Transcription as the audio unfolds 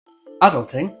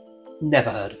Adulting? Never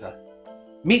heard of her.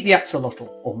 Meet the axolotl,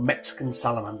 or Mexican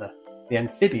salamander, the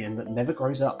amphibian that never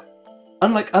grows up.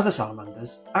 Unlike other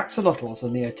salamanders, axolotls are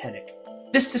neotenic.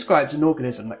 This describes an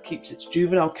organism that keeps its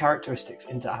juvenile characteristics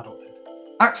into adulthood.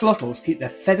 Axolotls keep their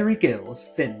feathery gills,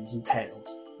 fins and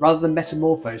tails, rather than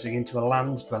metamorphosing into a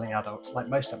land-dwelling adult like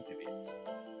most amphibians.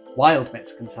 Wild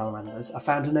Mexican salamanders are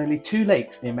found in only 2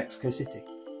 lakes near Mexico City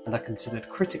and are considered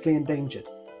critically endangered,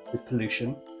 with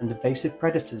pollution and invasive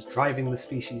predators driving the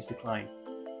species' decline.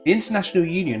 The International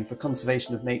Union for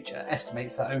Conservation of Nature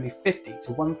estimates that only 50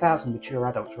 to 1,000 mature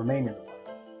adults remain in the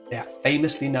wild. They are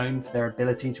famously known for their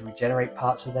ability to regenerate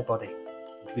parts of their body,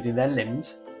 including their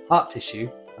limbs, heart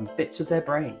tissue, and bits of their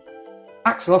brain.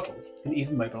 Axolotls can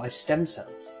even mobilize stem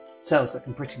cells, cells that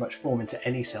can pretty much form into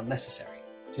any cell necessary,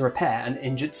 to repair an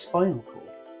injured spinal cord.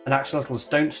 And axolotls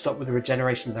don't stop with the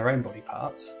regeneration of their own body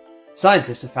parts.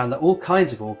 Scientists have found that all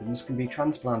kinds of organs can be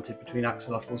transplanted between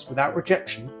axolotls without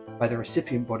rejection by the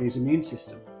recipient body's immune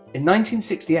system. In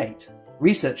 1968,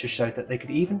 researchers showed that they could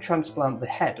even transplant the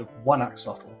head of one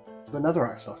axolotl to another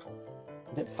axolotl,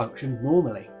 and it functioned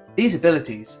normally. These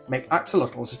abilities make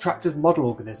axolotls attractive model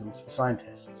organisms for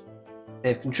scientists.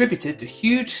 They have contributed to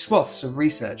huge swaths of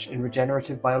research in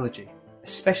regenerative biology,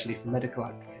 especially for medical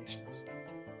applications.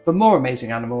 For more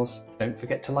amazing animals, don't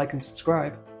forget to like and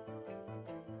subscribe.